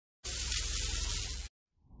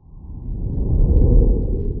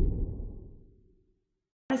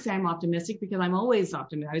say I'm optimistic because I'm always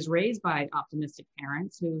optimistic. I was raised by optimistic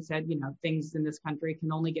parents who said, things in this country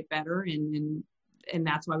can only get better, and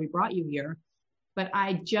that's why we brought you here. But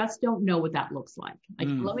I just don't know what that looks like.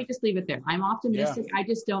 Let me just leave it there. I'm optimistic. Yeah. I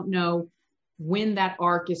just don't know when that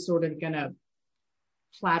arc is sort of going to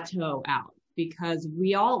plateau out, because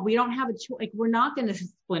we don't have a choice. Like, we're not going to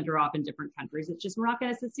splinter off in different countries. It's just, we're not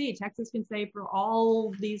going to secede. Texas can say for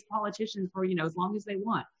all these politicians for, as long as they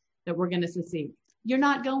want, that we're going to secede. You're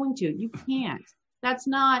not going to. You can't. That's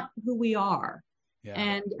not who we are. Yeah.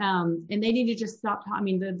 And they need to just stop. I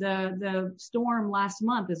mean, the storm last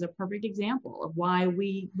month is a perfect example of why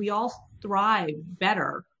we all thrive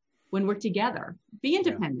better when we're together. Be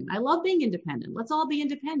independent. Yeah. I love being independent. Let's all be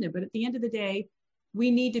independent. But at the end of the day,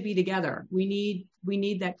 we need to be together. We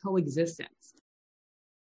need that coexistence.